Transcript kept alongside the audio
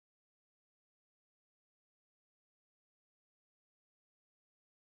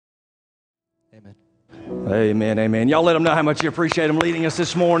Amen. Amen, amen. Y'all let them know how much you appreciate them leading us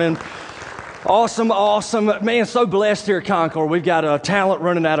this morning. Awesome, awesome. Man, so blessed here at Concord. We've got a talent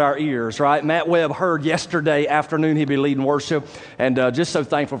running out our ears, right? Matt Webb heard yesterday afternoon he'd be leading worship, and just so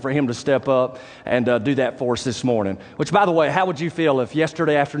thankful for him to step up and do that for us this morning. Which, by the way, how would you feel if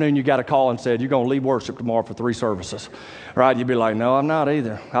yesterday afternoon you got a call and said, you're going to lead worship tomorrow for 3 services? Right? You'd be like, no, I'm not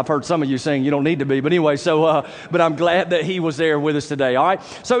either. I've heard some of you saying you don't need to be. But anyway, but I'm glad that he was there with us today, all right?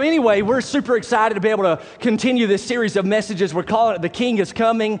 So anyway, we're super excited to be able to continue this series of messages. We're calling it The King is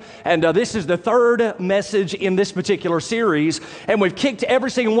Coming, and this is the third message in this particular series. And we've kicked every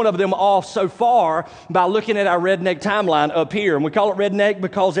single one of them off so far by looking at our redneck timeline up here. And we call it redneck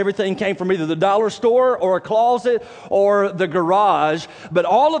because everything came from either the dollar store or a closet or the garage. But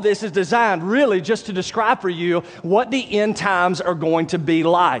all of this is designed really just to describe for you what the end times are going to be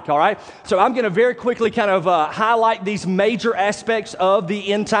like, all right? So I'm going to very quickly kind of highlight these major aspects of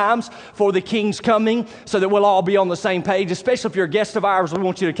the end times for the King's coming so that we'll all be on the same page, especially if you're a guest of ours. We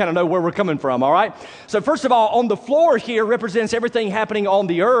want you to kind of know where we're coming from, all right? So first of all, on the floor here represents everything happening on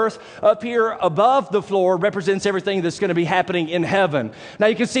the earth. Up here above the floor represents everything that's going to be happening in heaven. Now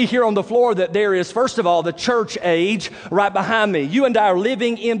you can see here on the floor that there is, first of all, the church age right behind me. You and I are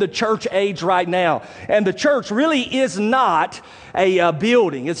living in the church age right now. And the church really is not a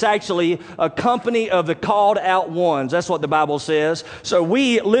building. It's actually a company of the called out ones. That's what the Bible says. So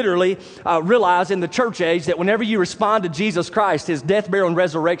we literally realize in the church age that whenever you respond to Jesus Christ, His death, burial, and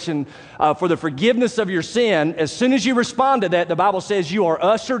resurrection for the forgiveness of your sin, as soon as you respond to that, the Bible says you are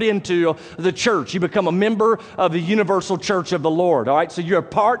ushered into the church. You become a member of the universal church of the Lord. All right, so you're a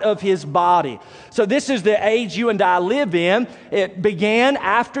part of His body. So this is the age you and I live in. It began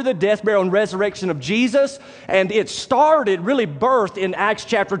after the death, burial, and resurrection of Jesus, and it started really birthed in Acts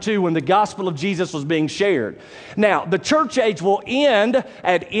chapter 2 when the gospel of Jesus was being shared. Now, the church age will end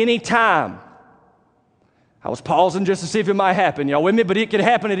at any time. I was pausing just to see if it might happen. Y'all with me? But it could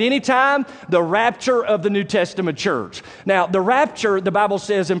happen at any time. The rapture of the New Testament church. Now, the rapture, the Bible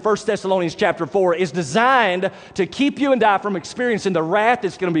says in 1 Thessalonians chapter 4, is designed to keep you and I from experiencing the wrath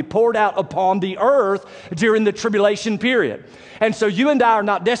that's going to be poured out upon the earth during the tribulation period. And so you and I are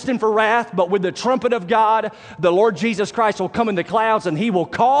not destined for wrath, but with the trumpet of God, the Lord Jesus Christ will come in the clouds and He will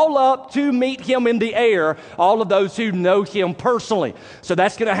call up to meet Him in the air all of those who know Him personally. So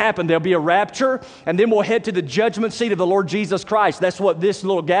that's going to happen. There'll be a rapture, and then we'll head to the judgment seat of the Lord Jesus Christ. That's what this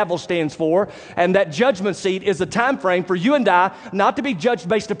little gavel stands for. And that judgment seat is a time frame for you and I not to be judged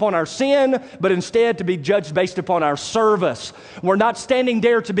based upon our sin, but instead to be judged based upon our service. We're not standing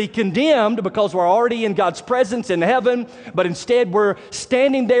there to be condemned because we're already in God's presence in heaven, but instead we're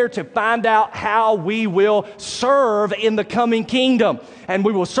standing there to find out how we will serve in the coming kingdom. And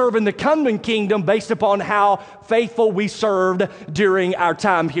we will serve in the coming kingdom based upon how faithful we served during our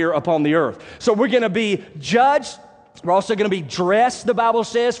time here upon the earth. So we're going to be judged. We're also going to be dressed, the Bible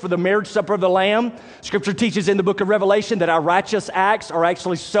says, for the marriage supper of the Lamb. Scripture teaches in the book of Revelation that our righteous acts are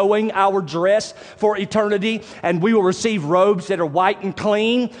actually sewing our dress for eternity, and we will receive robes that are white and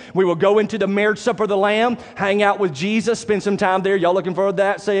clean. We will go into the marriage supper of the Lamb, hang out with Jesus, spend some time there. Y'all looking forward to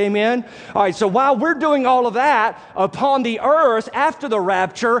that? Say amen. All right, so while we're doing all of that, upon the earth, after the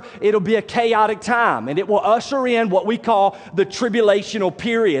rapture, it'll be a chaotic time, and it will usher in what we call the tribulational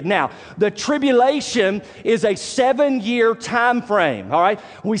period. Now, the tribulation is a 7-year time frame, all right?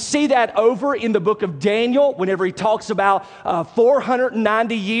 We see that over in the book of Daniel. Whenever he talks about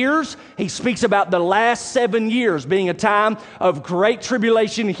 490 years, he speaks about the last 7 years being a time of great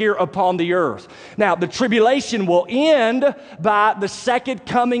tribulation here upon the earth. Now, the tribulation will end by the second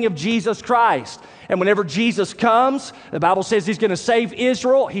coming of Jesus Christ. And whenever Jesus comes, the Bible says He's going to save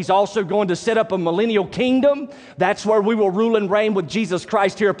Israel. He's also going to set up a millennial kingdom. That's where we will rule and reign with Jesus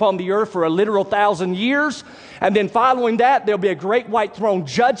Christ here upon the earth for a literal 1,000 years. And then following that, there'll be a great white throne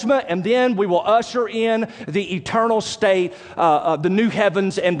judgment, and then we will usher in the eternal state, the new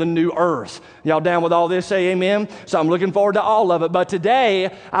heavens and the new earth. Y'all down with all this? Say amen. So I'm looking forward to all of it. But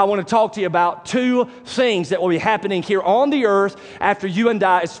today, I want to talk to you about 2 things that will be happening here on the earth after you and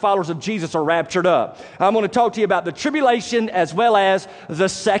I, as followers of Jesus, are raptured up. I'm going to talk to you about the tribulation as well as the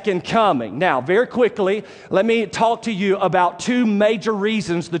second coming. Now, very quickly, let me talk to you about 2 major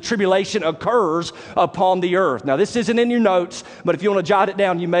reasons the tribulation occurs upon the earth. Now, this isn't in your notes, but if you want to jot it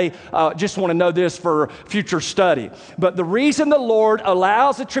down, you may just want to know this for future study. But the reason the Lord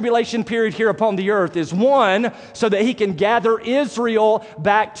allows the tribulation period here upon the earth is, 1, so that He can gather Israel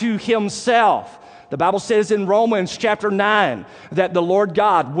back to Himself. The Bible says in Romans chapter 9 that the Lord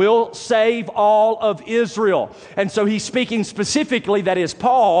God will save all of Israel. And so he's speaking specifically, that is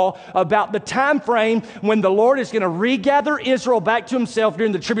Paul, about the time frame when the Lord is going to regather Israel back to himself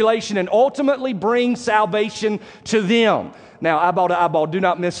during the tribulation and ultimately bring salvation to them. Now, eyeball to eyeball, do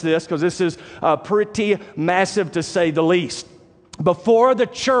not miss this because this is pretty massive to say the least. Before the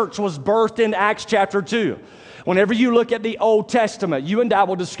church was birthed in Acts chapter 2, whenever you look at the Old Testament, you and I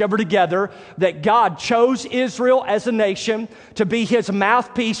will discover together that God chose Israel as a nation to be his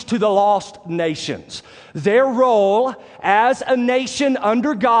mouthpiece to the lost nations. Their role as a nation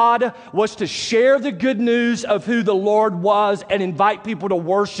under God was to share the good news of who the Lord was and invite people to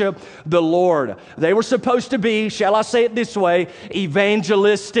worship the Lord. They were supposed to be, shall I say it this way,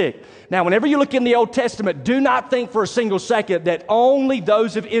 evangelistic. Now, whenever you look in the Old Testament, do not think for a single second that only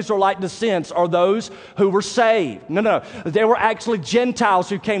those of Israelite descent are those who were saved. No. There were actually Gentiles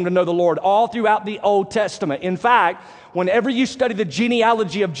who came to know the Lord all throughout the Old Testament. In fact, whenever you study the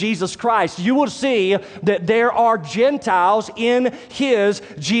genealogy of Jesus Christ, you will see that there are Gentiles in his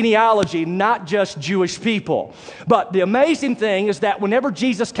genealogy, not just Jewish people. But the amazing thing is that whenever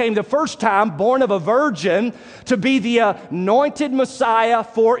Jesus came the first time, born of a virgin, to be the anointed Messiah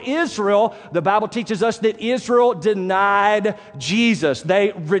for Israel, the Bible teaches us that Israel denied Jesus.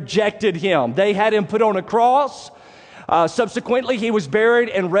 They rejected him. They had him put on a cross. Subsequently, he was buried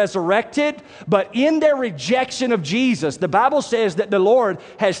and resurrected. But in their rejection of Jesus, the Bible says that the Lord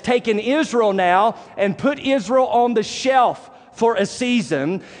has taken Israel now and put Israel on the shelf for a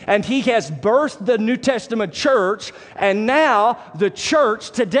season, and he has birthed the New Testament church, and now the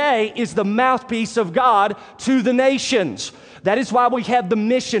church today is the mouthpiece of God to the nations. That is why we have the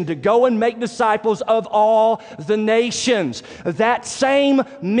mission to go and make disciples of all the nations. That same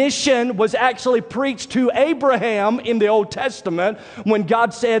mission was actually preached to Abraham in the Old Testament when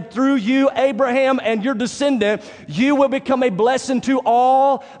God said, through you, Abraham, and your descendant, you will become a blessing to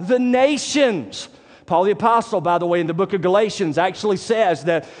all the nations. Paul the Apostle, by the way, in the book of Galatians actually says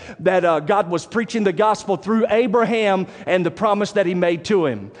that God was preaching the gospel through Abraham and the promise that he made to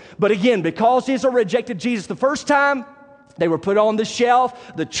him. But again, because Israel rejected Jesus the first time, they were put on the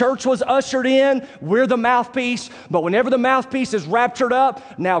shelf. The church was ushered in. We're the mouthpiece. But whenever the mouthpiece is raptured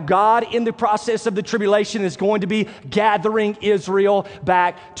up, now God, in the process of the tribulation, is going to be gathering Israel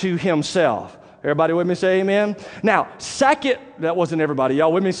back to himself. Everybody with me say amen? Now, second, that wasn't everybody.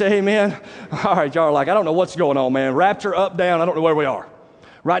 Y'all with me say amen? All right, y'all are like, I don't know what's going on, man. Rapture, up, down, I don't know where we are.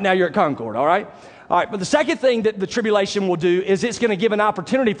 Right now you're at Concord, all right? All right, but the second thing that the tribulation will do is it's going to give an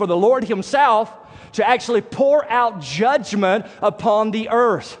opportunity for the Lord himself to actually pour out judgment upon the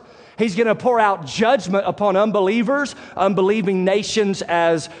earth. He's going to pour out judgment upon unbelievers, unbelieving nations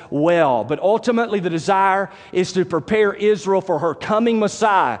as well. But ultimately, the desire is to prepare Israel for her coming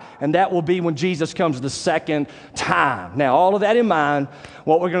Messiah, and that will be when Jesus comes the second time. Now, all of that in mind,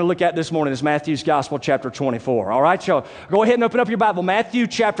 what we're going to look at this morning is Matthew's Gospel, chapter 24. All right, so go ahead and open up your Bible. Matthew,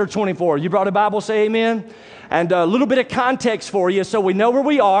 chapter 24. You brought a Bible, say amen. And a little bit of context for you so we know where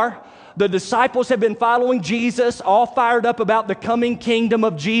we are. The disciples have been following Jesus, all fired up about the coming kingdom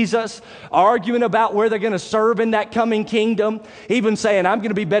of Jesus, arguing about where they're going to serve in that coming kingdom, even saying, I'm going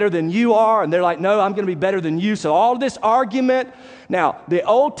to be better than you are. And they're like, no, I'm going to be better than you. So all this argument. Now, the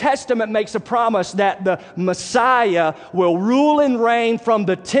Old Testament makes a promise that the Messiah will rule and reign from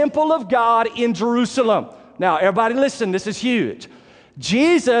the temple of God in Jerusalem. Now, everybody listen, this is huge.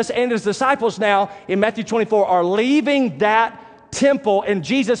 Jesus and his disciples now in Matthew 24 are leaving that temple, and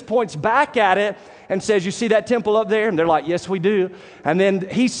Jesus points back at it and says, you see that temple up there? And they're like, yes, we do. And then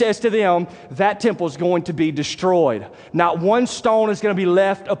he says to them, that temple is going to be destroyed. Not one stone is going to be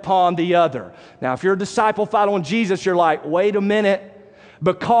left upon the other. Now, if you're a disciple following Jesus, you're like, wait a minute,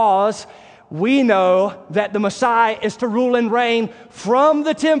 because we know that the Messiah is to rule and reign from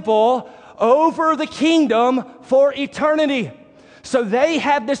the temple over the kingdom for eternity. So they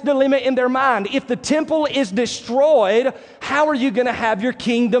have this dilemma in their mind. If the temple is destroyed, how are you going to have your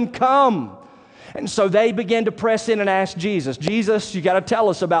kingdom come? And so they began to press in and ask Jesus, Jesus, you got to tell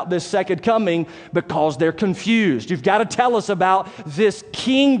us about this second coming, because they're confused. You've got to tell us about this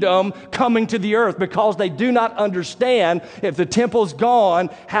kingdom coming to the earth, because they do not understand, if the temple's gone,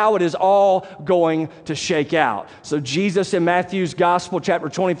 how it is all going to shake out. So Jesus in Matthew's Gospel, chapter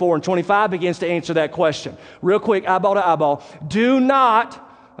 24 and 25, begins to answer that question. Real quick, eyeball to eyeball. Do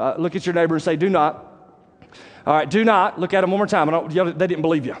not, look at your neighbor and say, do not. All right, do not. Look at them one more time. They didn't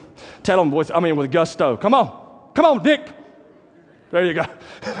believe you. Tell them with gusto. Come on, Nick. There you go.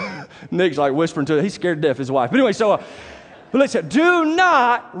 Nick's like whispering to it. He's scared to death, his wife. But anyway, but listen, do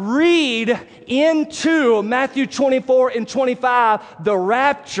not read into Matthew 24 and 25 the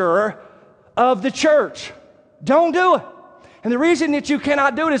rapture of the church. Don't do it. And the reason that you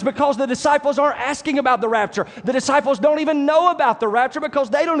cannot do it is because the disciples aren't asking about the rapture. The disciples don't even know about the rapture because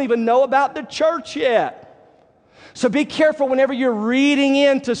they don't even know about the church yet. So be careful whenever you're reading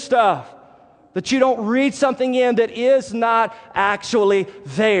into stuff that you don't read something in that is not actually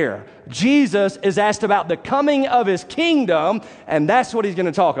there. Jesus is asked about the coming of his kingdom, and that's what he's going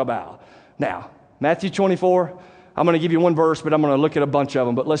to talk about. Now, Matthew 24, I'm going to give you one verse, but I'm going to look at a bunch of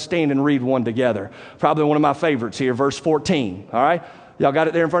them. But let's stand and read one together. Probably one of my favorites here, verse 14. All right? Y'all got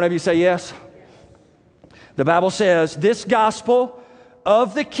it there in front of you? Say yes. The Bible says, "This gospel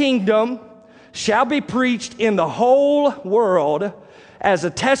of the kingdom shall be preached in the whole world as a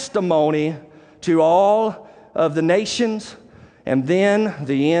testimony to all of the nations, and then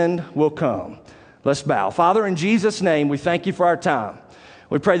the end will come." Let's bow. Father, in Jesus' name, we thank you for our time.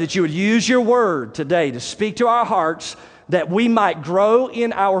 We pray that you would use your word today to speak to our hearts that we might grow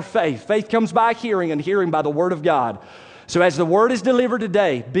in our faith. Faith comes by hearing, and hearing by the word of God. So as the word is delivered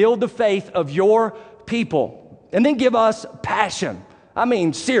today, build the faith of your people, and then give us passion. I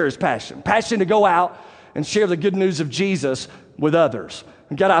mean, serious passion. Passion to go out and share the good news of Jesus with others.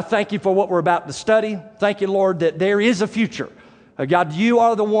 And God, I thank you for what we're about to study. Thank you, Lord, that there is a future. God, you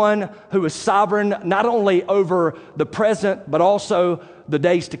are the one who is sovereign not only over the present, but also the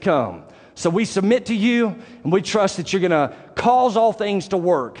days to come. So we submit to you, and we trust that you're going to cause all things to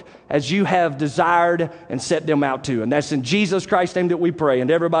work as you have desired and set them out to. And that's in Jesus Christ's name that we pray. And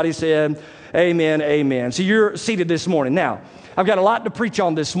everybody said, amen, amen. So you're seated this morning. Now, I've got a lot to preach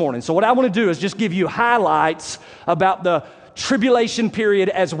on this morning. So what I want to do is just give you highlights about the tribulation period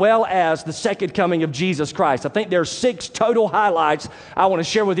as well as the second coming of Jesus Christ. I think there are 6 total highlights I want to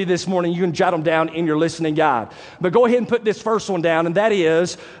share with you this morning. You can jot them down in your listening guide. But go ahead and put this first one down, and that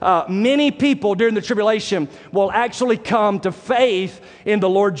is many people during the tribulation will actually come to faith in the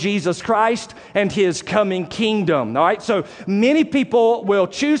Lord Jesus Christ and his coming kingdom. All right, so many people will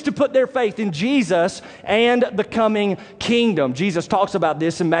choose to put their faith in Jesus and the coming kingdom. Jesus talks about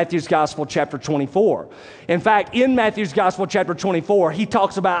this in Matthew's Gospel, chapter 24. In fact, in Matthew's Gospel, chapter 24, he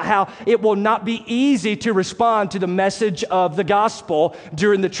talks about how it will not be easy to respond to the message of the gospel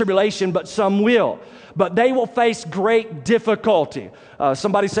during the tribulation, but some will. But they will face great difficulty.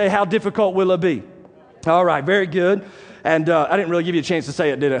 Somebody say, how difficult will it be? All right, very good. And I didn't really give you a chance to say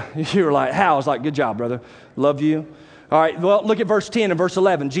it, did I? You were like, how? I was like, good job, brother. Love you. All right, well, look at verse 10 and verse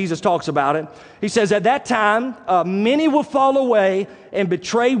 11. Jesus talks about it. He says, at that time, many will fall away and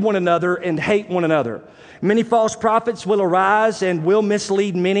betray one another and hate one another. Many false prophets will arise and will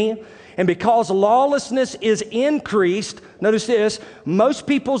mislead many. And because lawlessness is increased, notice this, most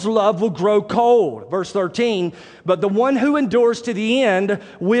people's love will grow cold. Verse 13, but the one who endures to the end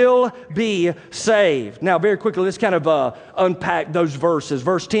will be saved. Now, very quickly, let's kind of unpack those verses.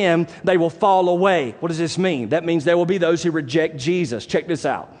 Verse 10, they will fall away. What does this mean? That means there will be those who reject Jesus. Check this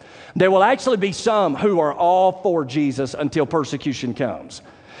out. There will actually be some who are all for Jesus until persecution comes.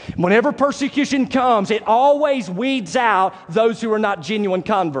 Whenever persecution comes, it always weeds out those who are not genuine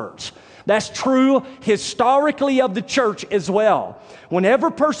converts. That's true historically of the church as well. Whenever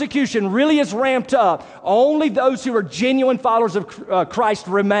persecution really is ramped up, only those who are genuine followers of Christ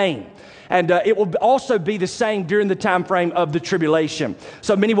remain. And it will also be the same during the time frame of the tribulation.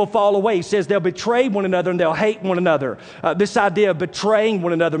 So many will fall away. He says they'll betray one another and they'll hate one another. This idea of betraying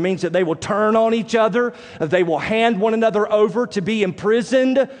one another means that they will turn on each other. They will hand one another over to be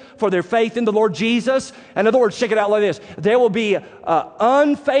imprisoned for their faith in the Lord Jesus. In other words, check it out like this. There will be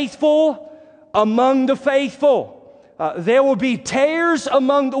unfaithful among the faithful. There will be tares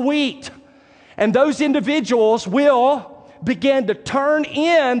among the wheat. And those individuals will began to turn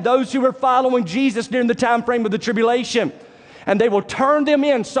in those who were following Jesus during the time frame of the tribulation. And they will turn them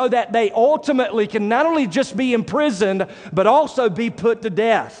in so that they ultimately can not only just be imprisoned, but also be put to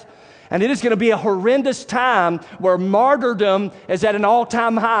death. And it is going to be a horrendous time where martyrdom is at an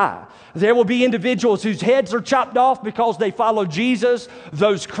all-time high. There will be individuals whose heads are chopped off because they follow Jesus,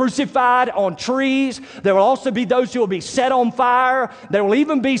 those crucified on trees. There will also be those who will be set on fire. There will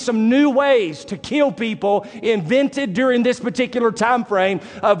even be some new ways to kill people invented during this particular time frame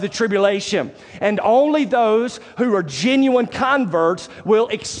of the tribulation. And only those who are genuine converts will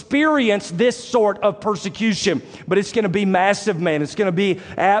experience this sort of persecution. But it's going to be massive, man. It's going to be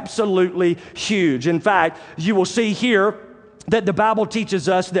absolutely huge. In fact, you will see here that the Bible teaches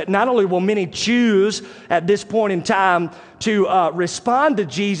us that not only will many choose at this point in time to respond to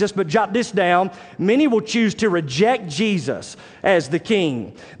Jesus, but jot this down, many will choose to reject Jesus as the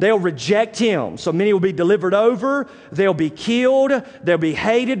king. They'll reject him. So many will be delivered over, they'll be killed, they'll be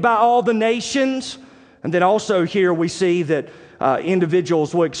hated by all the nations. And then also here we see that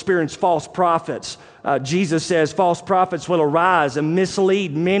individuals will experience false prophets. Jesus says false prophets will arise and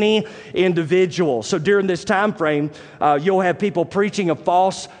mislead many individuals. So during this time frame, you'll have people preaching a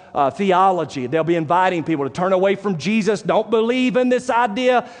false theology. They'll be inviting people to turn away from Jesus. Don't believe in this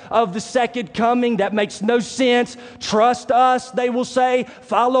idea of the second coming. That makes no sense. Trust us, they will say.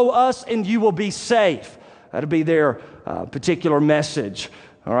 Follow us and you will be safe. That'll be their particular message.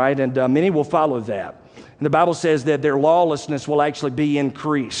 All right, and many will follow that. And the Bible says that their lawlessness will actually be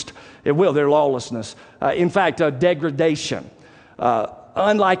increased. It will, their lawlessness. In fact, degradation,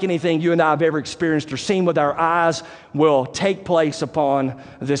 unlike anything you and I have ever experienced or seen with our eyes, will take place upon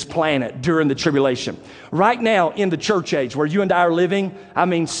this planet during the tribulation. Right now, in the church age where you and I are living,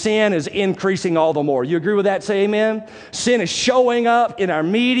 sin is increasing all the more. You agree with that? Say amen. Sin is showing up in our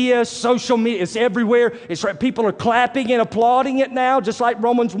media, social media. It's everywhere. It's right. People are clapping and applauding it now, just like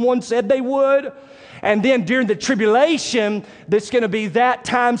Romans 1 said they would. And then during the tribulation, that's going to be that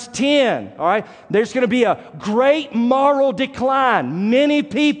times 10, all right? There's going to be a great moral decline. Many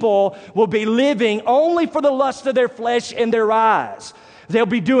people will be living only for the lust of their flesh and their eyes. They'll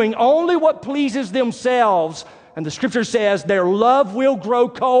be doing only what pleases themselves. And the scripture says their love will grow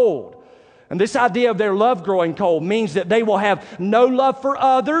cold. And this idea of their love growing cold means that they will have no love for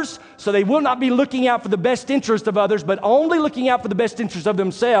others, so they will not be looking out for the best interest of others, but only looking out for the best interest of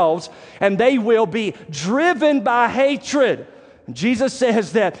themselves, and they will be driven by hatred. Jesus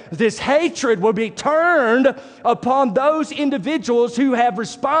says that this hatred will be turned upon those individuals who have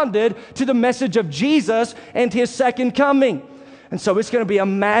responded to the message of Jesus and His second coming. And so it's going to be a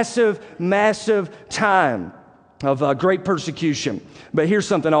massive, massive time of great persecution. But here's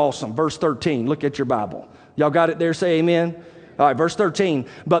something awesome. Verse 13. Look at your Bible. Y'all got it there? Say amen. All right, verse 13.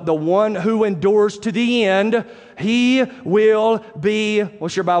 But the one who endures to the end, he will be,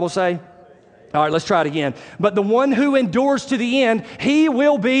 what's your Bible say? All right, let's try it again. But the one who endures to the end, he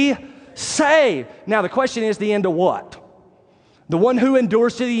will be saved. Now the question is, the end of what? The one who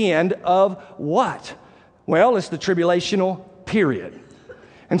endures to the end of what? Well, it's the tribulational period.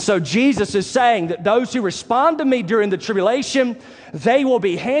 And so Jesus is saying that those who respond to me during the tribulation, they will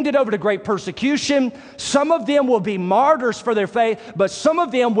be handed over to great persecution. Some of them will be martyrs for their faith, but some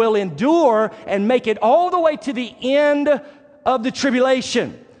of them will endure and make it all the way to the end of the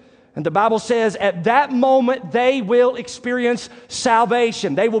tribulation. And the Bible says at that moment they will experience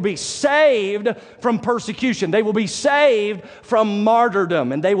salvation. They will be saved from persecution. They will be saved from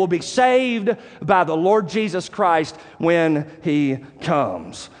martyrdom. And they will be saved by the Lord Jesus Christ when He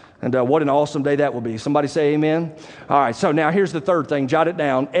comes. And what an awesome day that will be. Somebody say amen. All right, so now here's the third thing. Jot it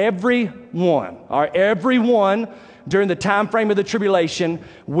down. Everyone during the time frame of the tribulation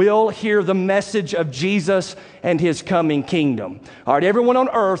will hear the message of Jesus and His coming kingdom. All right, everyone on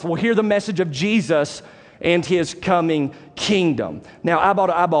earth will hear the message of Jesus and His coming kingdom. Now, eyeball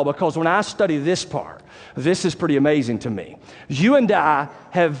to eyeball, because when I study this part, this is pretty amazing to me. You and I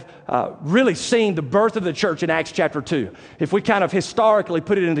have really seen the birth of the church in Acts chapter 2. If we kind of historically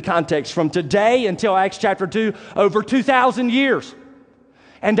put it into context, from today until Acts chapter 2, over 2,000 years.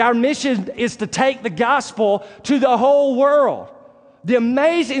 And our mission is to take the gospel to the whole world. The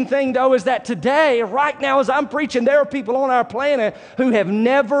amazing thing, though, is that today, right now, as I'm preaching, there are people on our planet who have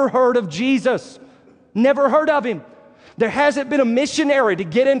never heard of Jesus, never heard of Him. There hasn't been a missionary to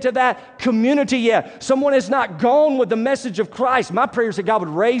get into that community yet. Someone has not gone with the message of Christ. My prayer is that God would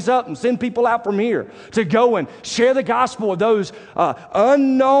raise up and send people out from here to go and share the gospel with those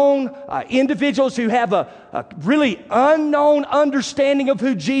unknown individuals who have a really unknown understanding of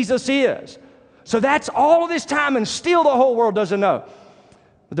who Jesus is. So that's all of this time, and still the whole world doesn't know.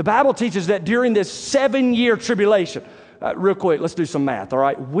 But the Bible teaches that during this 7-year tribulation, real quick, let's do some math, all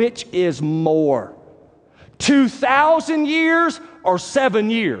right? Which is more? 2,000 years or 7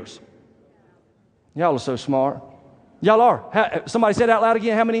 years? Y'all are so smart. Y'all are. Somebody said out loud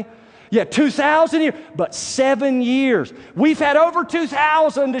again, how many? Yeah, 2,000 years, but 7 years. We've had over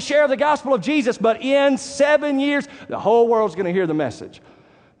 2,000 to share the gospel of Jesus, but in 7 years, the whole world's going to hear the message.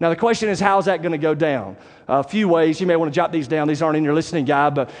 Now, the question is, how's that going to go down? A few ways. You may want to jot these down. These aren't in your listening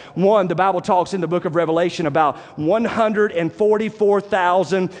guide, but one, the Bible talks in the book of Revelation about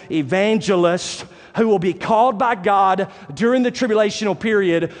 144,000 evangelists who will be called by God during the tribulational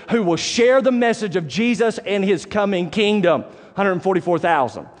period, who will share the message of Jesus and His coming kingdom.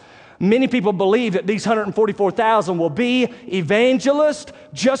 144,000. Many people believe that these 144,000 will be evangelists,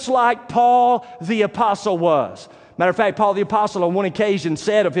 just like Paul the Apostle was. Matter of fact, Paul the Apostle on one occasion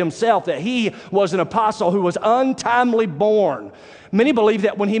said of himself that he was an apostle who was untimely born, Many believe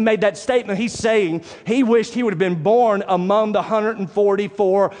that when he made that statement, he's saying he wished he would have been born among the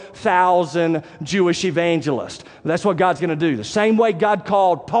 144,000 Jewish evangelists. That's what God's going to do. The same way God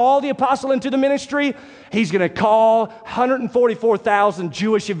called Paul the apostle into the ministry, he's going to call 144,000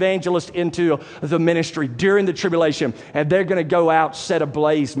 Jewish evangelists into the ministry during the tribulation. And they're going to go out set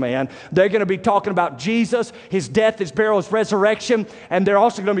ablaze, man. They're going to be talking about Jesus, his death, his burial, his resurrection. And they're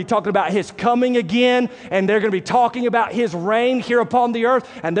also going to be talking about his coming again. And they're going to be talking about his reign here upon the earth.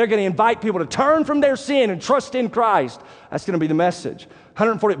 And they're going to invite people to turn from their sin and trust in Christ. That's going to be the message.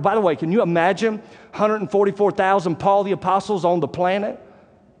 140. By the way, can you imagine 144,000 Paul the apostles on the planet?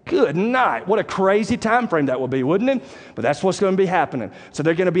 Good night. What a crazy time frame that would be, wouldn't it? But that's what's going to be happening. So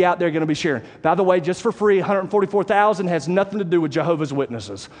they're going to be out there, going to be sharing. By the way, just for free, 144,000 has nothing to do with Jehovah's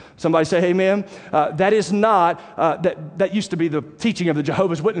Witnesses. Somebody say amen. That is not, that used to be the teaching of the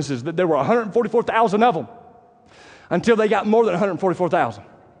Jehovah's Witnesses, that there were 144,000 of them until they got more than 144,000.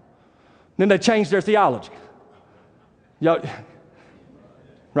 Then they changed their theology.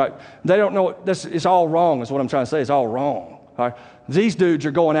 Right. They don't know, it's all wrong is what I'm trying to say. It's all wrong. All right. These dudes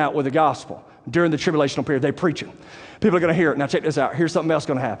are going out with the gospel during the tribulational period. They're preaching. People are going to hear it. Now check this out. Here's something else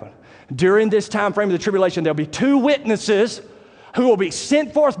going to happen. During this time frame of the tribulation, there'll be two witnesses who will be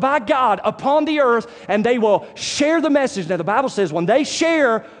sent forth by God upon the earth, and they will share the message. Now the Bible says when they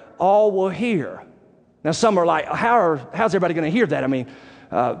share, all will hear. Now some are like, how's everybody going to hear that? I mean,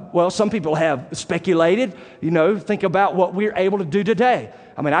 well, some people have speculated, think about what we're able to do today.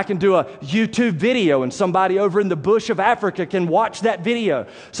 I mean, I can do a YouTube video and somebody over in the bush of Africa can watch that video.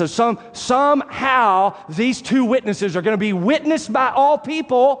 So somehow these two witnesses are going to be witnessed by all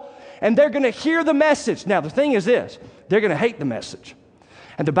people and they're going to hear the message. Now, the thing is this, they're going to hate the message.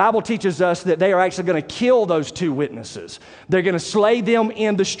 And the Bible teaches us that they are actually going to kill those two witnesses. They're going to slay them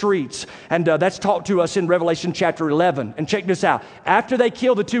in the streets. And that's taught to us in Revelation chapter 11. And check this out. After they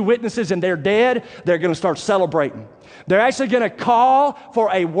kill the two witnesses and they're dead, they're going to start celebrating. They're actually going to call for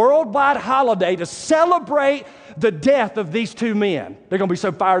a worldwide holiday to celebrate the death of these two men. They're going to be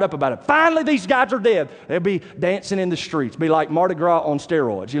so fired up about it. Finally, these guys are dead. They'll be dancing in the streets. Be like Mardi Gras on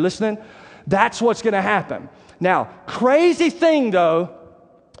steroids. You listening? That's what's going to happen. Now, crazy thing though,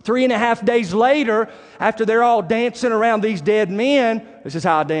 3.5 days later, after they're all dancing around these dead men, this is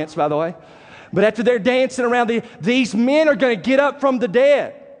how I dance, by the way, but after they're dancing around, these men are going to get up from the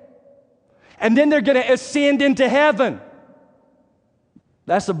dead. And then they're going to ascend into heaven.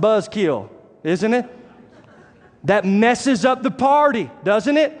 That's a buzzkill, isn't it? That messes up the party,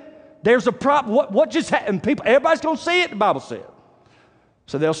 doesn't it? There's a problem. What just happened? Everybody's going to see it, the Bible said.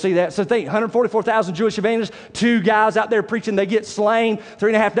 So they'll see that. So think, 144,000 Jewish evangelists, two guys out there preaching, they get slain.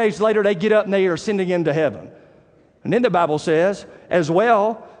 3.5 days later, they get up and they are ascending into heaven. And then the Bible says as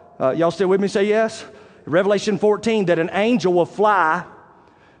well, y'all still with me? Say yes. Revelation 14, that an angel will fly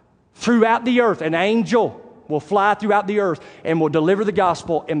throughout the earth. An angel will fly throughout the earth and will deliver the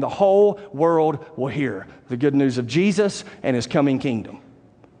gospel, and the whole world will hear the good news of Jesus and his coming kingdom.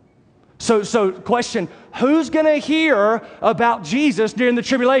 So question, who's going to hear about Jesus during the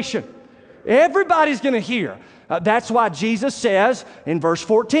tribulation? Everybody's going to hear. That's why Jesus says in verse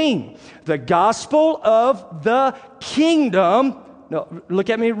 14, the gospel of the kingdom. No, look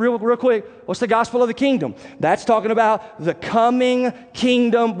at me real quick. What's the gospel of the kingdom? That's talking about the coming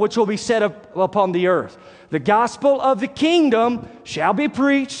kingdom which will be set up upon the earth. The gospel of the kingdom shall be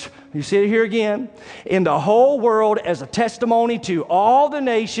preached, you see it here again, in the whole world as a testimony to all the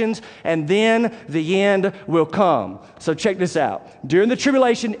nations, and then the end will come. So check this out. During the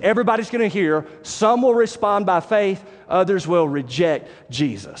tribulation, everybody's going to hear. Some will respond by faith. Others will reject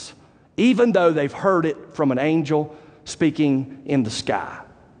Jesus, even though they've heard it from an angel speaking in the sky.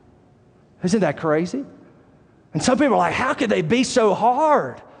 Isn't that crazy? And some people are like, how could they be so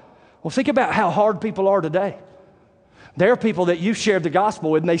hard? Well, think about how hard people are today. There are people that you've shared the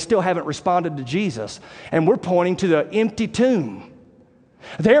gospel with and they still haven't responded to Jesus. And we're pointing to the empty tomb.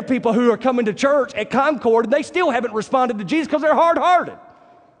 There are people who are coming to church at Concord and they still haven't responded to Jesus because they're hard-hearted.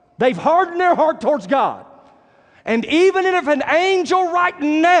 They've hardened their heart towards God. And even if an angel right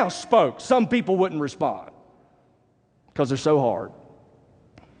now spoke, some people wouldn't respond because they're so hard.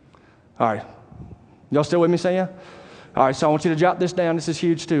 All right. Y'all still with me, say yeah? All right, so I want you to jot this down. This is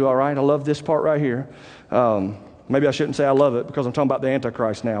huge too, all right? I love this part right here. Maybe I shouldn't say I love it because I'm talking about the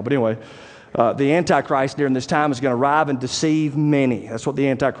Antichrist now. But anyway, the Antichrist during this time is going to arrive and deceive many. That's what the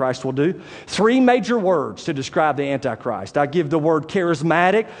Antichrist will do. 3 major words to describe the Antichrist. I give the word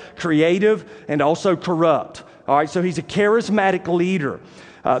charismatic, creative, and also corrupt. All right, so he's a charismatic leader.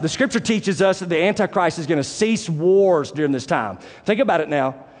 The scripture teaches us that the Antichrist is going to cease wars during this time. Think about it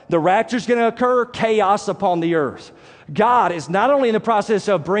now. The rapture is going to occur, chaos upon the earth. God is not only in the process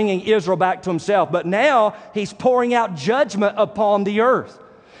of bringing Israel back to himself, but now he's pouring out judgment upon the earth.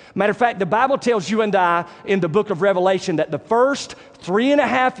 Matter of fact, the Bible tells you and I in the book of Revelation that the first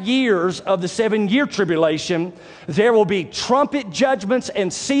 3.5 years of the 7-year tribulation, there will be trumpet judgments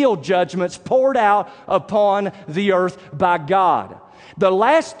and seal judgments poured out upon the earth by God. The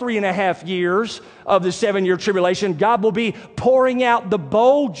last 3.5 years of the 7-year tribulation, God will be pouring out the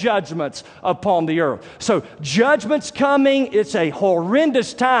bowl judgments upon the earth. So judgment's coming. It's a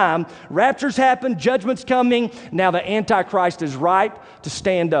horrendous time. Rapture's happened. Judgment's coming. Now the Antichrist is ripe to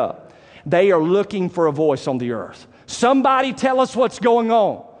stand up. They are looking for a voice on the earth. Somebody tell us what's going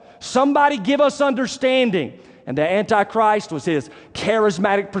on. Somebody give us understanding. And the Antichrist, with his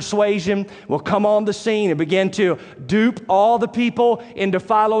charismatic persuasion, will come on the scene and begin to dupe all the people into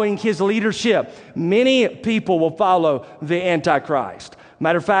following his leadership. Many people will follow the Antichrist.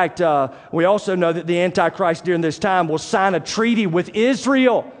 Matter of fact, we also know that the Antichrist during this time will sign a treaty with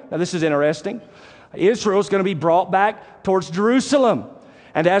Israel. Now, this is interesting. Israel is going to be brought back towards Jerusalem.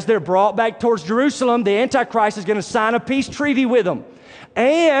 And as they're brought back towards Jerusalem, the Antichrist is going to sign a peace treaty with them.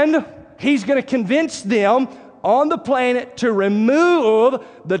 And he's going to convince them on the planet to remove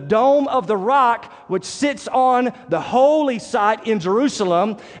the Dome of the Rock, which sits on the holy site in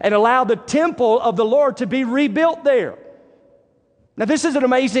Jerusalem, and allow the temple of the Lord to be rebuilt there. Now, this is an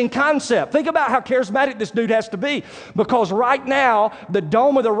amazing concept. Think about how charismatic this dude has to be, because right now, the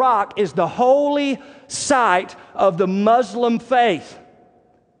Dome of the Rock is the holy site of the Muslim faith.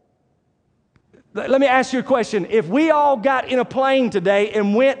 Let me ask you a question. If we all got in a plane today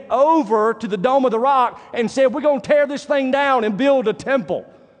and went over to the Dome of the Rock and said, we're going to tear this thing down and build a temple,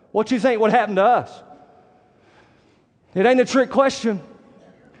 what do you think would happen to us? It ain't a trick question.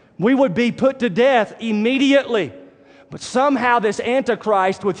 We would be put to death immediately. But somehow this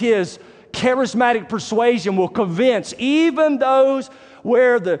Antichrist, with his charismatic persuasion, will convince even those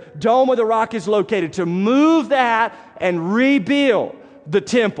where the Dome of the Rock is located to move that and rebuild the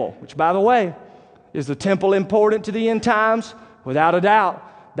temple, which, by the way, is the temple important to the end times? Without a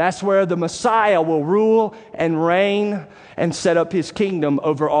doubt. That's where the Messiah will rule and reign and set up his kingdom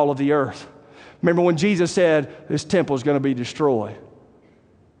over all of the earth. Remember when Jesus said, this temple is going to be destroyed?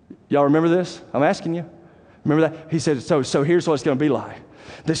 Y'all remember this? I'm asking you. Remember that? He said, so here's what it's going to be like.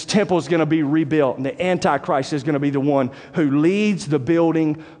 This temple is going to be rebuilt, and the Antichrist is going to be the one who leads the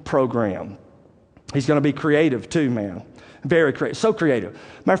building program. He's going to be creative too, man. Very creative, so creative.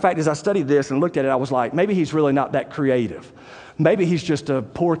 Matter of fact, as I studied this and looked at it, I was like, maybe he's really not that creative. Maybe he's just a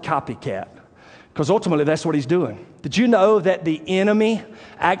poor copycat, because ultimately that's what he's doing. Did you know that the enemy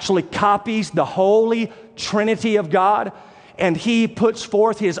actually copies the Holy Trinity of God, and he puts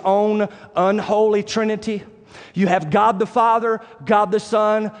forth his own unholy Trinity? You have God the Father, God the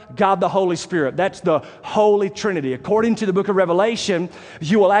Son, God the Holy Spirit. That's the Holy Trinity. According to the book of Revelation,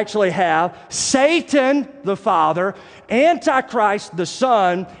 you will actually have Satan the Father, Antichrist the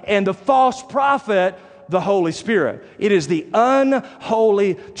Son, and the false prophet, the Holy Spirit. It is the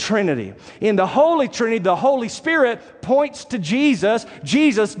unholy Trinity. In the Holy Trinity, the Holy Spirit points to Jesus.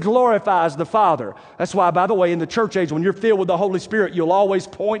 Jesus glorifies the Father. That's why, by the way, in the church age, when you're filled with the Holy Spirit, you'll always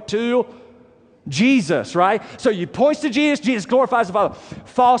point to Jesus, right? So you points to Jesus, Jesus glorifies the Father.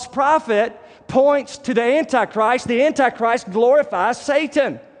 False prophet points to the Antichrist glorifies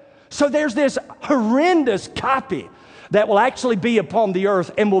Satan. So there's this horrendous copy that will actually be upon the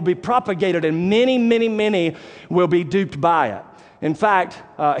earth and will be propagated, and many, many, many will be duped by it. In fact,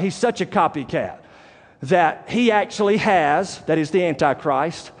 he's such a copycat that he actually has, that is the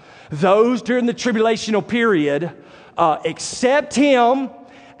Antichrist, those during the tribulational period accept him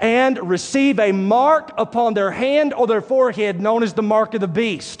and receive a mark upon their hand or their forehead known as the mark of the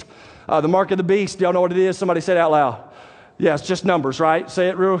beast. The mark of the beast, do y'all know what it is? Somebody say it out loud. Yeah, it's just numbers, right? Say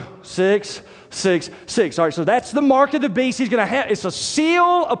it real. 666. All right, so that's the mark of the beast. He's going to have, it's a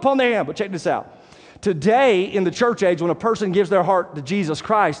seal upon their hand. But check this out. Today, in the church age, when a person gives their heart to Jesus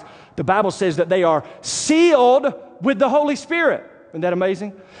Christ, the Bible says that they are sealed with the Holy Spirit. Isn't that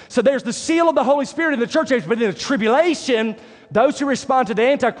amazing? So there's the seal of the Holy Spirit in the church age, but in the tribulation, those who respond to the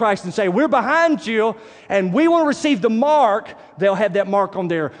Antichrist and say, we're behind you and we want to receive the mark, they'll have that mark on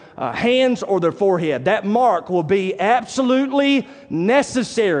their hands or their forehead. That mark will be absolutely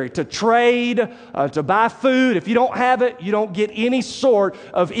necessary to trade, to buy food. If you don't have it, you don't get any sort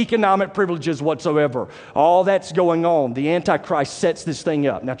of economic privileges whatsoever. All that's going on. The Antichrist sets this thing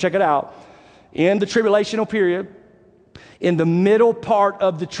up. Now check it out. In the tribulational period, in the middle part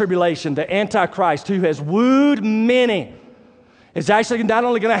of the tribulation, the Antichrist, who has wooed many, is actually not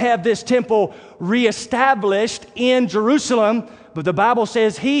only going to have this temple reestablished in Jerusalem, But the Bible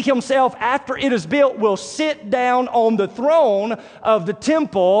says he himself, after it is built, will sit down on the throne of the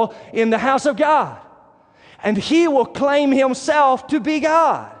temple in the house of God. And he will claim himself to be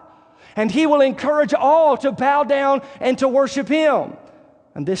God. And he will encourage all to bow down and to worship him.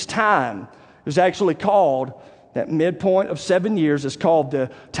 And this time is actually called, that midpoint of 7 years is called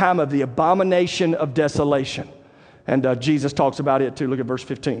the time of the abomination of desolation. And Jesus talks about it too. Look at verse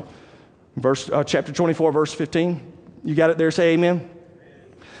 15. Chapter 24, verse 15. You got it there? Say amen.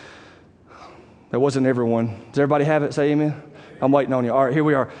 That wasn't everyone. Does everybody have it? Say amen. I'm waiting on you. All right, here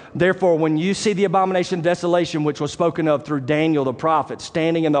we are. Therefore, when you see the abomination of desolation, which was spoken of through Daniel the prophet,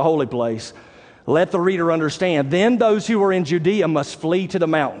 standing in the holy place, let the reader understand. Then those who are in Judea must flee to the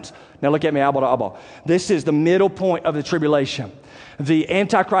mountains. Now look at me, eyeball to eyeball. This is the middle point of the tribulation. The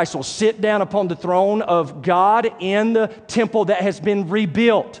Antichrist will sit down upon the throne of God in the temple that has been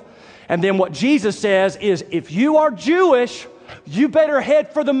rebuilt. And then what Jesus says is, if you are Jewish, you better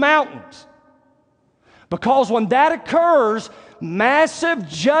head for the mountains. Because when that occurs, massive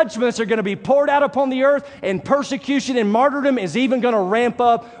judgments are going to be poured out upon the earth, and persecution and martyrdom is even going to ramp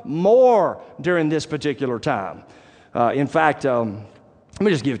up more during this particular time. In fact, let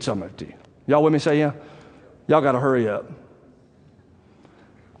me just give it something to you. Y'all with me? Say yeah? Y'all got to hurry up.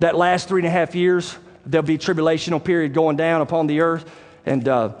 That last 3.5 years, there'll be tribulational period going down upon the earth, and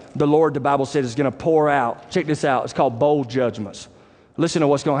the Lord, the Bible says, is going to pour out. Check this out. It's called bowl judgments. Listen to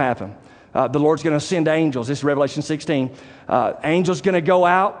what's going to happen. The Lord's going to send angels. This is Revelation 16. Angels going to go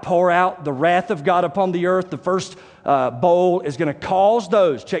out, pour out the wrath of God upon the earth. The first bowl is going to cause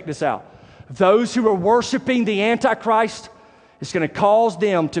those, check this out, those who are worshiping the Antichrist, it's going to cause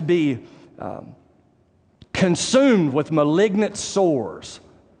them to be consumed with malignant sores.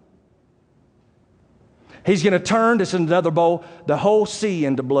 He's going to turn, this is another bowl, the whole sea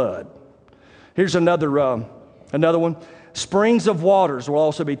into blood. Here's another one. Springs of waters will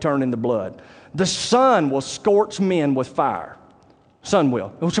also be turned into blood. The sun will scorch men with fire. Sun will.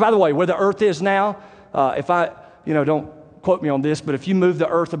 Which, by the way, where the earth is now, don't quote me on this, but if you move the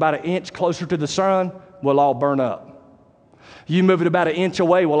earth about 1 inch closer to the sun, we'll all burn up. You move it about 1 inch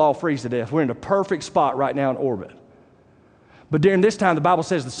away, we'll all freeze to death. We're in the perfect spot right now in orbit. But during this time, the Bible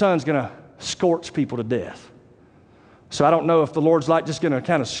says the sun's going to scorch people to death. So I don't know if the Lord's like just going to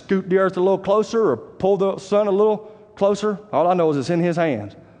kind of scoot the earth a little closer or pull the sun a little closer. All I know is it's in his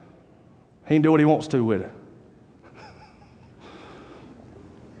hands. He can do what he wants to with it.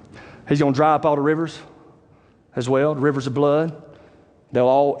 He's going to dry up all the rivers as well, the rivers of blood. They'll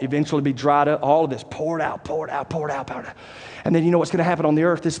all eventually be dried up. All of this poured out. And then you know what's going to happen on the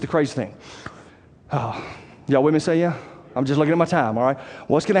earth? This is the crazy thing. Y'all with me? Say yeah? I'm just looking at my time, all right?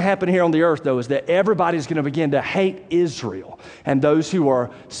 What's going to happen here on the earth, though, is that everybody's going to begin to hate Israel and those who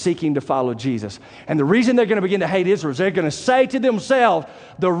are seeking to follow Jesus. And the reason they're going to begin to hate Israel is they're going to say to themselves,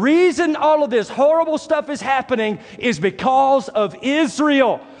 the reason all of this horrible stuff is happening is because of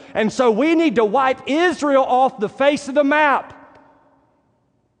Israel. And so we need to wipe Israel off the face of the map.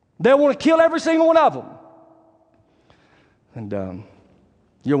 They want to kill every single one of them. And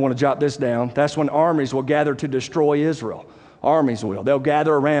you'll want to jot this down. That's when armies will gather to destroy Israel. Armies will. They'll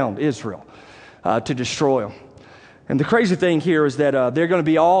gather around Israel to destroy them. And the crazy thing here is that there are going to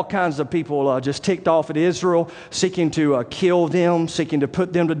be all kinds of people just ticked off at Israel, seeking to kill them, seeking to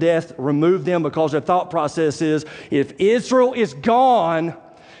put them to death, remove them, because their thought process is, if Israel is gone,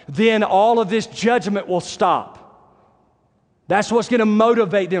 then all of this judgment will stop. That's what's going to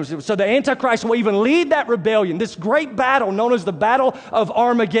motivate them. So the Antichrist will even lead that rebellion, this great battle known as the Battle of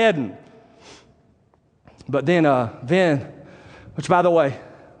Armageddon. But then, which by the way,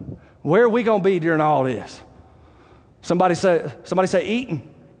 where are we going to be during all this? Somebody say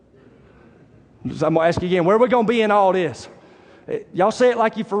eating. So I'm going to ask you again, where are we going to be in all this? Y'all say it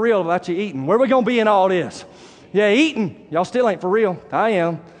like you for real about you eating. Where are we going to be in all this? Yeah, eating. Y'all still ain't for real. I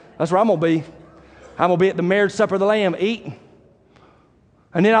am. That's where I'm going to be. I'm going to be at the marriage supper of the Lamb eating.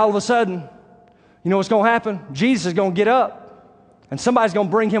 And then all of a sudden, you know what's going to happen? Jesus is going to get up, and somebody's going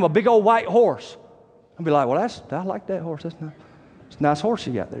to bring him a big old white horse. I'll be like, well, I like that horse. It's a nice horse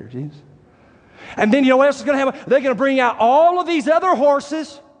you got there, Jesus. And then you know what else is going to happen? They're going to bring out all of these other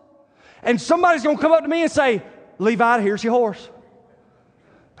horses, and somebody's going to come up to me and say, Levi, here's your horse.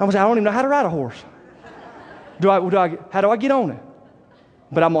 I was like, I don't even know how to ride a horse. How do I get on it?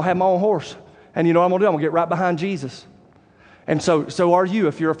 But I'm going to have my own horse. And you know what I'm going to do? I'm going to get right behind Jesus. And so are you.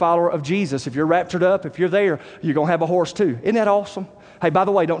 If you're a follower of Jesus, if you're raptured up, if you're there, you're going to have a horse too. Isn't that awesome? Hey, by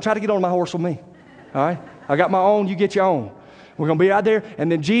the way, don't try to get on my horse with me. All right? I got my own. You get your own. We're going to be out there.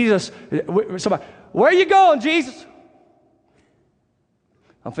 And then Jesus, somebody, where are you going, Jesus?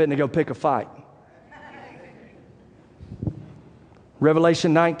 I'm fitting to go pick a fight.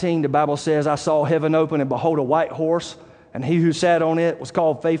 Revelation 19, the Bible says, I saw heaven open, and behold, a white horse, and he who sat on it was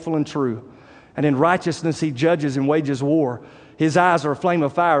called Faithful and True. And in righteousness he judges and wages war. His eyes are a flame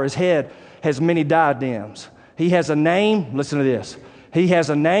of fire. His head has many diadems. He has a name, listen to this, he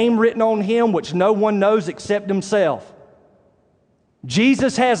has a name written on him which no one knows except himself.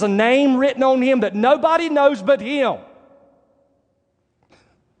 Jesus has a name written on him that nobody knows but him.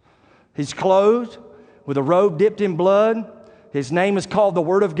 He's clothed with a robe dipped in blood. His name is called the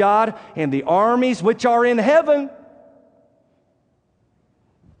Word of God, and the armies which are in heaven,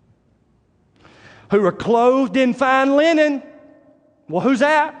 who are clothed in fine linen. Well, who's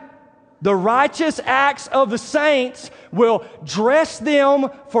that? The righteous acts of the saints will dress them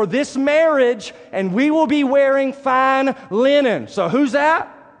for this marriage, and we will be wearing fine linen. So who's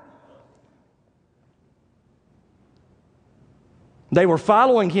that? They were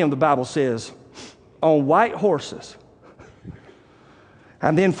following him, the Bible says, on white horses.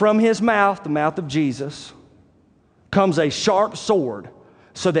 And then from his mouth, the mouth of Jesus, comes a sharp sword,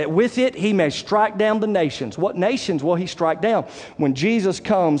 so that with it he may strike down the nations. What nations will he strike down? When Jesus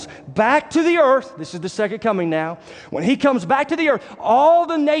comes back to the earth, this is the second coming now, when he comes back to the earth, all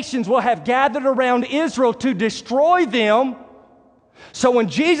the nations will have gathered around Israel to destroy them. So when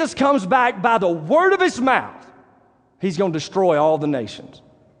Jesus comes back by the word of his mouth, he's going to destroy all the nations.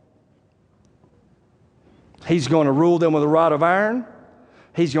 He's going to rule them with a rod of iron.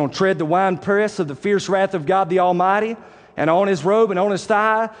 He's going to tread the winepress of the fierce wrath of God the Almighty. And on his robe and on his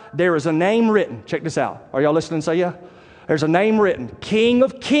thigh, there is a name written. Check this out. Are y'all listening? Say yeah. There's a name written. King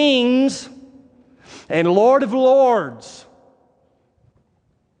of Kings and Lord of Lords.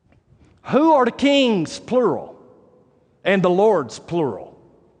 Who are the kings, plural, and the lords, plural?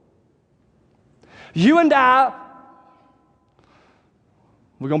 You and I,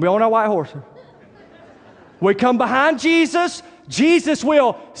 we're going to be on our white horse. We come behind Jesus. Jesus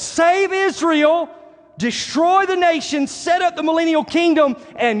will save Israel, destroy the nation, set up the millennial kingdom,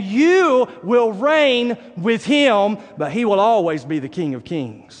 and you will reign with him, but he will always be the King of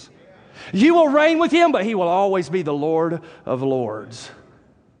Kings. You will reign with him, but he will always be the Lord of Lords.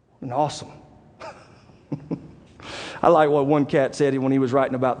 And awesome. I like what one cat said when he was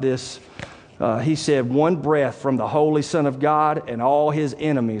writing about this. He said, one breath from the Holy Son of God, and all his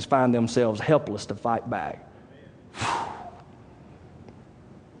enemies find themselves helpless to fight back.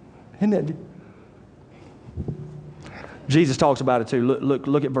 Isn't that? Jesus talks about it too.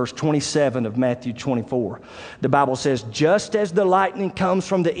 Look at verse 27 of Matthew 24. The Bible says, just as the lightning comes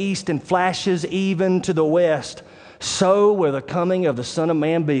from the east and flashes even to the west, so will the coming of the Son of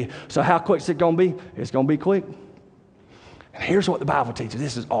Man be. So how quick is it going to be? It's going to be quick. And here's what the Bible teaches.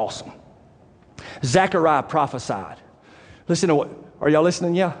 This is awesome. Zechariah prophesied. Listen to what, are y'all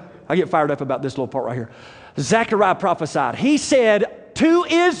listening? Yeah? I get fired up about this little part right here. Zechariah prophesied. He said to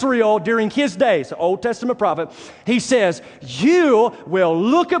Israel during his days, Old Testament prophet, he says, you will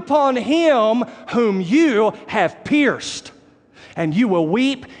look upon him whom you have pierced, and you will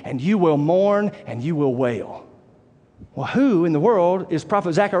weep, and you will mourn, and you will wail. Well, who in the world is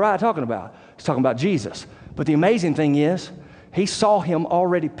Prophet Zechariah talking about? He's talking about Jesus. But the amazing thing is, he saw him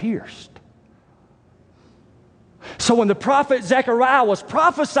already pierced. So when the prophet Zechariah was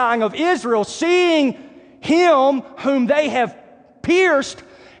prophesying of Israel, seeing him whom they have pierced,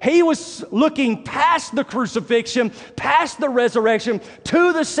 he was looking past the crucifixion, past the resurrection,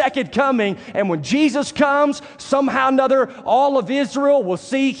 to the second coming. And when Jesus comes, somehow or another, all of Israel will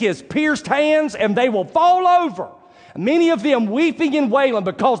see his pierced hands and they will fall over. Many of them weeping and wailing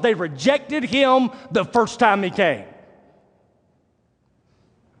because they rejected him the first time he came.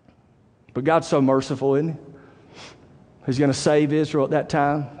 But God's so merciful, isn't he? He's going to save Israel at that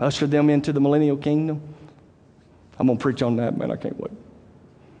time, usher them into the millennial kingdom. I'm going to preach on that, man. I can't wait.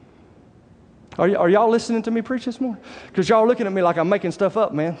 Are y'all listening to me preach this morning? Because y'all are looking at me like I'm making stuff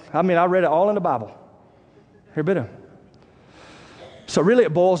up, man. I mean, I read it all in the Bible. Here, bit of. So really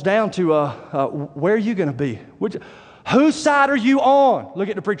it boils down to where are you going to be? Whose side are you on? Look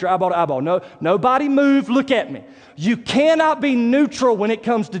at the preacher eyeball to eyeball. No, nobody move. Look at me. You cannot be neutral when it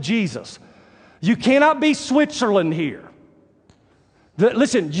comes to Jesus. You cannot be Switzerland here.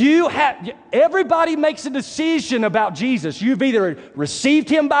 Listen, everybody makes a decision about Jesus. You've either received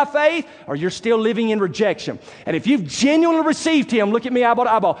him by faith or you're still living in rejection. And if you've genuinely received him, look at me eyeball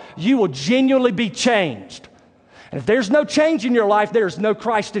to eyeball, you will genuinely be changed. And if there's no change in your life, there's no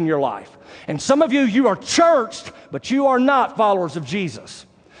Christ in your life. And some of you, you are churched, but you are not followers of Jesus.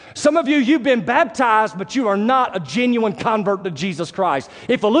 Some of you, you've been baptized, but you are not a genuine convert to Jesus Christ.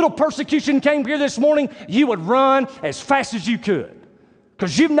 If a little persecution came here this morning, you would run as fast as you could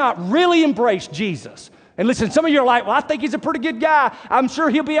because you've not really embraced Jesus. And listen, some of you are like, well, I think he's a pretty good guy. I'm sure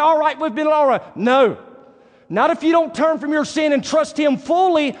he'll be all right with being all right. No. Not if you don't turn from your sin and trust him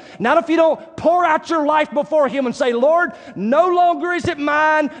fully. Not if you don't pour out your life before him and say, Lord, no longer is it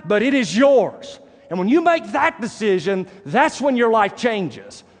mine, but it is yours. And when you make that decision, that's when your life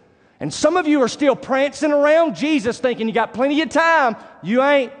changes. And some of you are still prancing around Jesus thinking you got plenty of time. You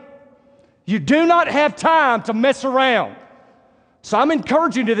ain't. You do not have time to mess around. So I'm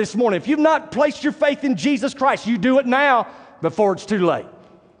encouraging you this morning, if you've not placed your faith in Jesus Christ, you do it now before it's too late.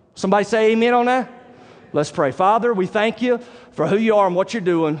 Somebody say amen on that? Let's pray. Father, we thank you for who you are and what you're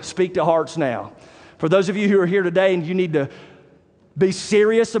doing. Speak to hearts now. For those of you who are here today and you need to be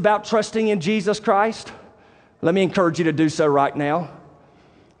serious about trusting in Jesus Christ, let me encourage you to do so right now.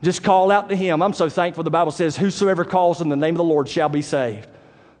 Just call out to him. I'm so thankful the Bible says, whosoever calls in the name of the Lord shall be saved.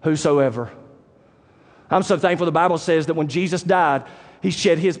 Whosoever. I'm so thankful the Bible says that when Jesus died, he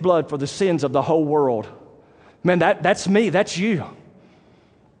shed his blood for the sins of the whole world. Man, that's me, that's you.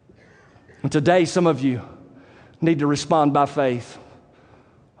 And today, some of you need to respond by faith.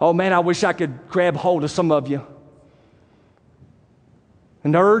 Oh man, I wish I could grab hold of some of you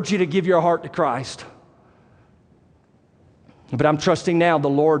and urge you to give your heart to Christ. But I'm trusting now the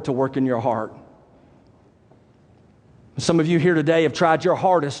Lord to work in your heart. Some of you here today have tried your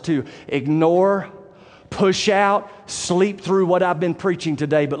hardest to ignore, push out, sleep through what I've been preaching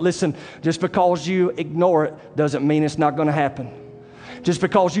today. But listen, just because you ignore it doesn't mean it's not going to happen. Just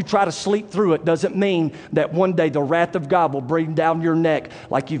because you try to sleep through it doesn't mean that one day the wrath of God will bring down your neck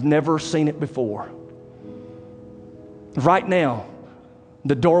like you've never seen it before. Right now,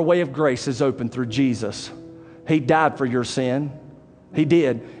 the doorway of grace is open through Jesus. He died for your sin. He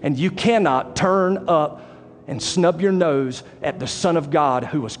did. And you cannot turn up and snub your nose at the Son of God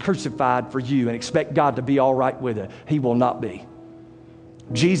who was crucified for you and expect God to be all right with it. He will not be.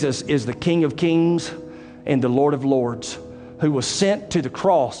 Jesus is the King of Kings and the Lord of Lords, who was sent to the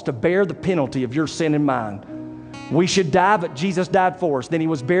cross to bear the penalty of your sin and mine. We should die, but Jesus died for us. Then he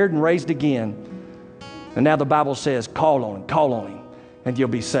was buried and raised again. And now the Bible says, call on him, and you'll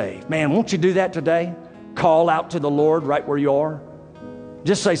be saved. Man, won't you do that today? Call out to the Lord right where you are.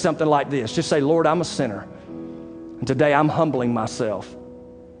 Just say something like this. Just say, Lord, I'm a sinner. And today I'm humbling myself.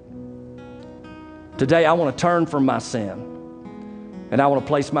 Today I want to turn from my sin. And I want to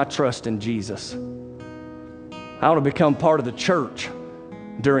place my trust in Jesus. I want to become part of the church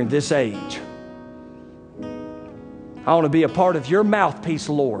during this age. I want to be a part of your mouthpiece,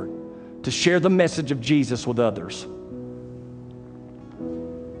 Lord, to share the message of Jesus with others.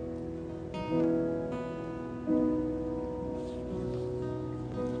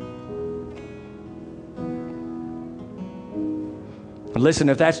 Listen,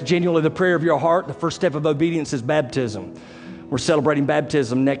 if that's genuinely the prayer of your heart, the first step of obedience is baptism. We're celebrating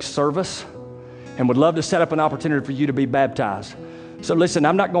baptism next service and would love to set up an opportunity for you to be baptized. So listen,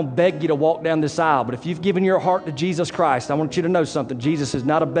 I'm not going to beg you to walk down this aisle, but if you've given your heart to Jesus Christ, I want you to know something. Jesus is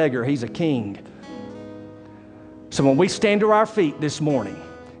not a beggar. He's a king. So when we stand to our feet this morning,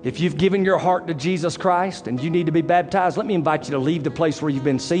 if you've given your heart to Jesus Christ and you need to be baptized, let me invite you to leave the place where you've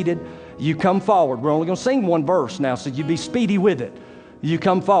been seated. You come forward. We're only going to sing one verse now, so you be speedy with it. You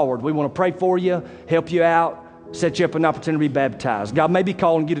come forward. We want to pray for you, help you out, set you up an opportunity to be baptized. God may be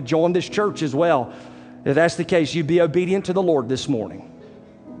calling you to join this church as well. If that's the case, you be obedient to the Lord this morning.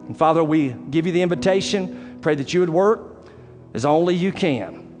 And Father, we give you the invitation. Pray that you would work as only you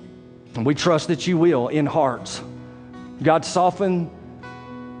can. And we trust that you will in hearts. God, soften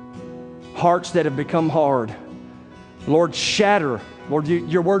hearts that have become hard. Lord, shatter. Lord,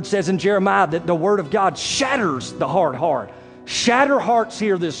 your word says in Jeremiah that the word of God shatters the hard heart. Shatter hearts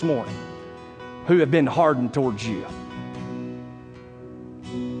here this morning who have been hardened towards you.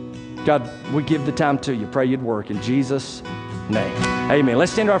 God, we give the time to you. Pray you'd work in Jesus' name. Amen.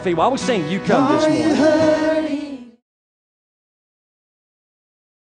 Let's stand to our feet while we sing You Come this morning.